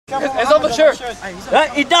It's on the shirt.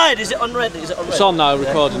 Right, he died. Is it unread? Is it unread? It's on now,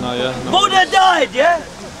 recording now, yeah. Buddha died, yeah?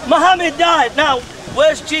 Muhammad died. Now,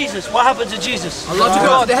 where's Jesus? What happened to Jesus? Allah took him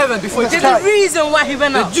up to heaven before he There's a reason why he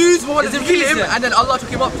went up. The Jews wanted to kill him, and then Allah took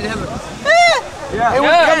him up to heaven. He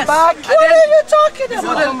will come back. What are you talking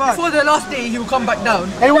about? Before the last day, he will come back down.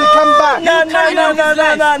 He will come back. No. Why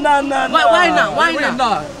not? Why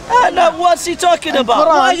not? No, what's he talking about?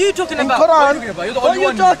 Quran, What are you talking about? Quran, What are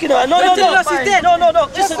you talking about? No.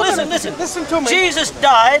 Listen. listen to me. Jesus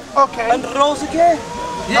died and rose again.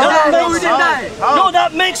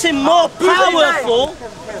 That makes him more powerful.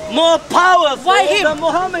 More powerful Why him? than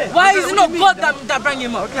Muhammad. Why is it not God that brought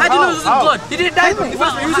him up? How do you know it wasn't God? He didn't die.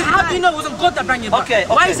 How do you know it wasn't God that brought him up?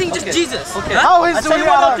 Why is it just Jesus? Okay. How is I'll tell you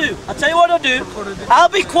what I'll do. I'll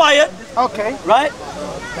be quiet. Okay. Right?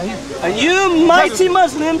 And you mighty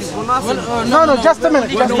Muslims. No, just a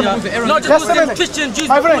minute. Not just Muslims, Christian, Jews,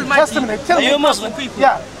 My friend, just a minute. Tell Are me. you Muslim?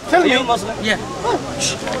 Yeah. Tell Are you me. Muslim? Yeah.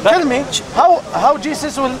 Tell me how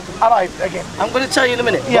Jesus will arrive again. I'm going to tell you in a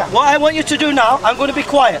minute. Yeah. What I want you to do now, I'm going to be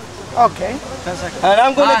quiet. Okay. And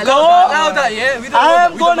I'm going to go.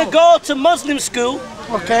 I'm going to go to Muslim school.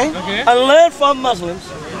 Okay. And learn from Muslims.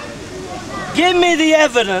 Give me the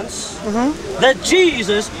evidence that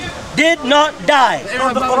Jesus did not die.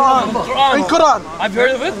 In Quran. I've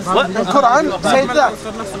heard of it. What? In Quran says that.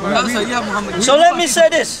 So let me say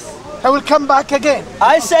this. I will come back again.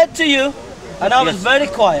 I said to you, and I was very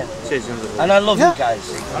quiet. And I love you guys.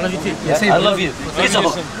 I love you too. I love you. Give a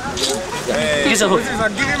hug. Give a hug.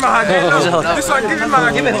 Give him a hug. This one, give him a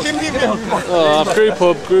hug. Give me a hug.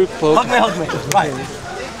 Group hug. Hug me. Right.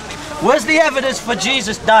 Where's the evidence for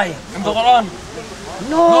Jesus dying? In the Quran.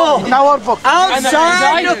 No. In our book.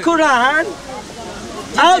 Outside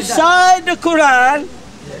the Quran,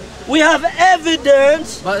 we have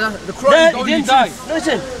evidence But the Quran that only died.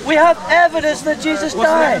 listen, we have evidence that Jesus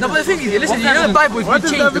died. No, but the thing is, listen, you know the Bible has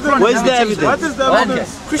been changed. The Quran Where's has the been changed. evidence? What is the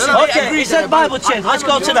evidence? Christians Okay, agree it says Bible changed. Let's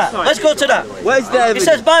go to that. Let's go to that. Where's the It evidence?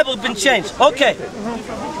 says Bible been changed. Okay.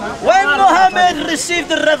 When Muhammad received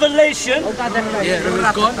the revelation,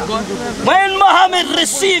 Yeah, go on. when Muhammad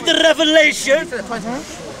received the revelation,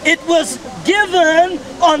 it was given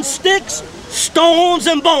on sticks, stones,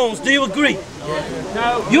 and bones. Do you agree?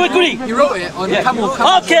 You agree? He wrote it on camel.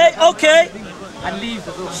 Okay. And leaves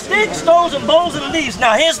as well. Sticks, stones, and bones and leaves.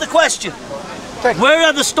 Now here's the question. Where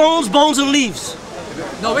are the stones, bones, and leaves?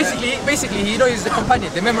 No, basically, he knows the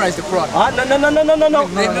companion. They memorized the Quran.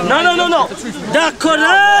 No. The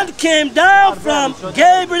Quran came down from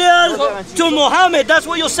Gabriel to Muhammad. That's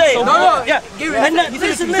what you're saying. No. Yeah. And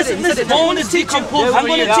listen. I want to teach you. I'm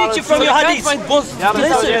going to teach you from your hadith.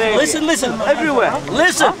 Listen. Everywhere.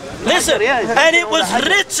 Listen. And it was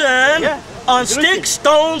written on sticks,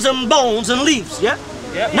 stones, and bones and leaves. Yeah.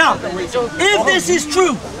 Now, if this is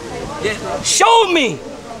true, show me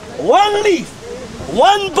one leaf,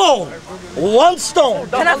 one bone, one stone.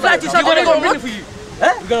 Can I fly to Saudi Arabia for you?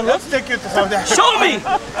 Let's take you to Saudi Arabia. Show me.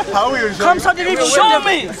 How will you show Come Saudi Arabia. Show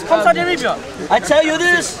me. Come Saudi Arabia. I tell you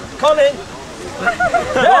this, Colin.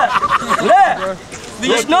 There.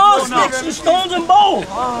 There's no sticks and stones and bones.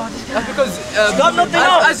 That's because Got nothing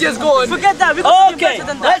else. as years go on. Forget that. We got Okay, better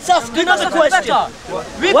than that. let's ask another question.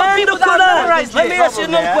 We got When the people that have Quran, memorized let it. me ask you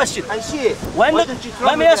another question. And see it.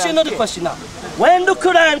 Let me ask you another question now. When the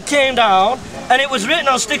Quran came down and it was written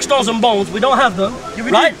on sticks, stones, and bones, we don't have them,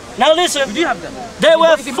 right? Now listen, We do have them. there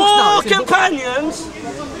were 4 companions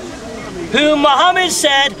who Muhammad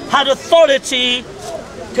said had authority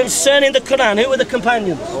concerning the Quran. Who were the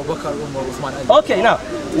companions? Okay, now,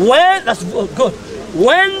 that's good.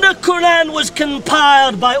 When the Quran was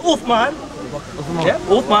compiled by Uthman,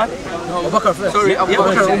 Uthman. No, Abu Bakr first. Sorry, Abu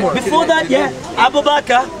Bakr Umar. Before that, Abu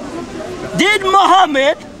Bakr. Did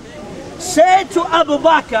Muhammad say to Abu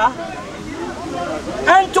Bakr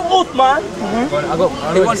and to Uthman,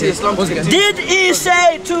 did he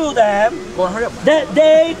say to them that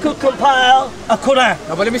they could compile a Quran?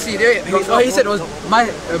 No, but let me see. What he said was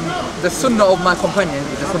the sunnah of my companion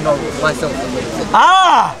is the sunnah of myself.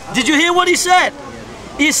 Did you hear what he said?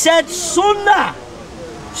 He said sunnah.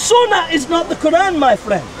 Sunnah is not the Quran, my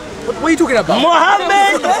friend. What are you talking about?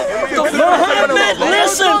 Muhammad,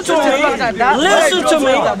 listen to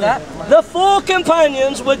me. The 4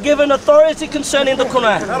 companions were given authority concerning the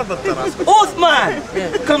Quran. Uthman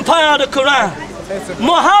compiled the Quran.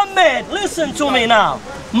 Muhammad, listen to me now.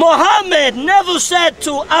 Muhammad never said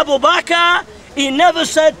to Abu Bakr, he never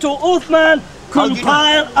said to Uthman,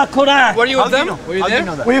 compile a Quran. Were you with them? Were you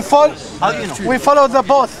there? We follow the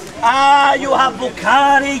both. You have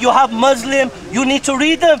Bukhari, you have Muslim, you need to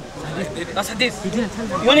read them. That's hadith.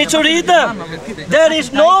 You need to read them. There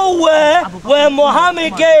is nowhere where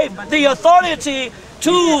Muhammad gave the authority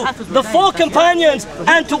to the 4 companions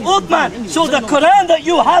and to Uthman. So the Quran that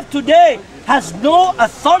you have today has no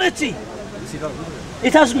authority.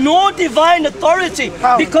 It has no divine authority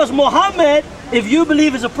because Muhammad, if you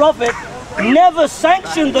believe is a prophet, never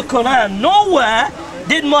sanctioned the Quran. Nowhere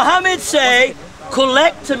did Muhammad say,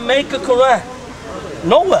 collect and make a Quran.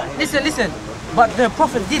 Nowhere. Listen. But the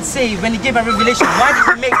Prophet did say when he gave a revelation, why did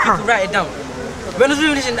he make people write it down? When was the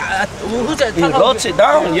revelation? He wrote it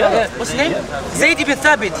down, yeah. What's his name? Zayd ibn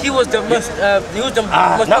Thabit. He was the most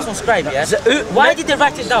Muslim scribe, yeah? Why did they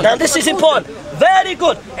write it down? Now this is important. Very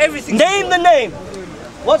good. Everything. Name the name.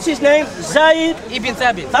 What's his name? Zayd ibn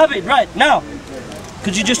Thabit. Thabit, right. Now,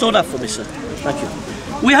 could you just hold that for me, sir? Thank you.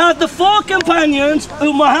 We have the 4 companions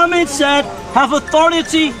who Muhammad said have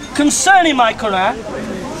authority concerning my Quran.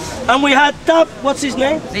 And we had what's his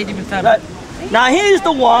name? Zayd ibn Thabit. Right. Now he's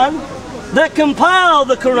the one that compiled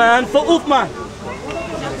the Quran for Uthman.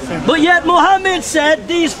 But yet Muhammad said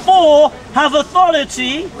these 4 have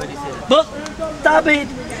authority, but Thabit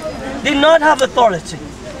did not have authority.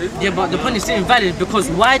 Yeah, but the point is still invalid because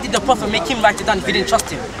why did the Prophet make him write it down if he didn't trust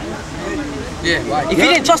him? Yeah, right. If he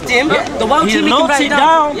didn't trust him, then why would he make him write it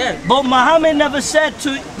down? Yeah. But Muhammad never said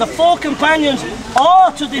to the 4 companions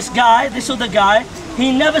or to this other guy,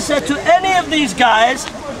 he never said to any of these guys,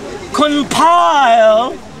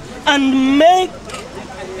 compile and make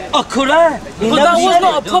a Quran. But that was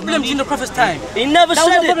not a problem in the Prophet's time. He never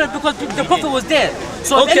said it. That was a problem because the Prophet was there.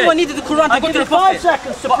 So if anyone needed the Quran to go to the Prophet. 5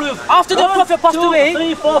 seconds to prove. After the Prophet passed away. 1,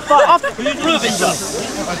 2, 3, 4, 5. Prove it, sir.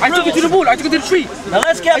 I took it to the wall, I took it to the tree. Now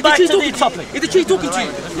let's get back to the topic. Is the tree talking to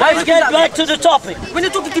you? Let's get back to the topic. When they're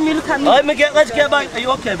talking to me, look at me. Let's get back. Are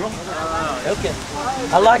you okay, bro? Okay.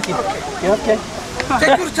 I like it. You okay?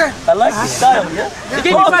 Take your time. I like the style, yeah?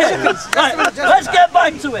 Give me 5 seconds. Right, let's get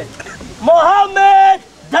back to it. Muhammad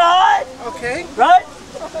died. Okay. Right?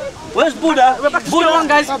 Where's Buddha? We're back to square one,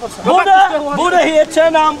 guys. Buddha here,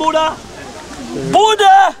 turn on Buddha.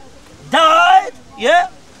 Buddha died, yeah?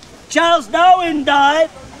 Charles Darwin died.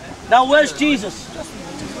 Now where's Jesus?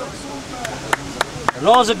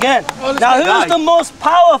 Rose again. Now who's the most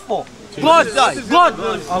powerful? God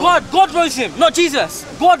rose him, not Jesus.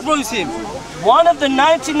 God rose him. One of the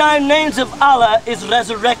 99 names of Allah is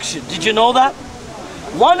resurrection. Did you know that?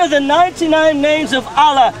 One of the 99 names of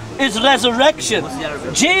Allah is resurrection.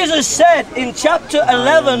 Jesus said in chapter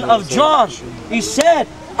 11 of John, he said,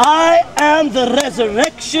 I am the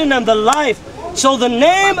resurrection and the life. So the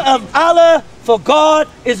name of Allah for God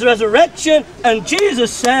is resurrection, and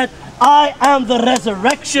Jesus said, I am the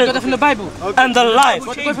resurrection Got that from the Bible. and the life.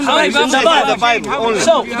 From the Bible. only.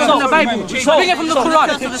 So, From the Bible. Bring it from the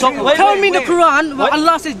Quran. Tell me in the Quran where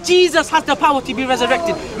Allah says Jesus has the power to be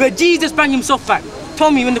resurrected, where Jesus brought himself back. Tell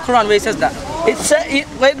me in the Quran where it says that.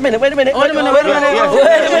 Wait a minute.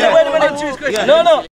 No.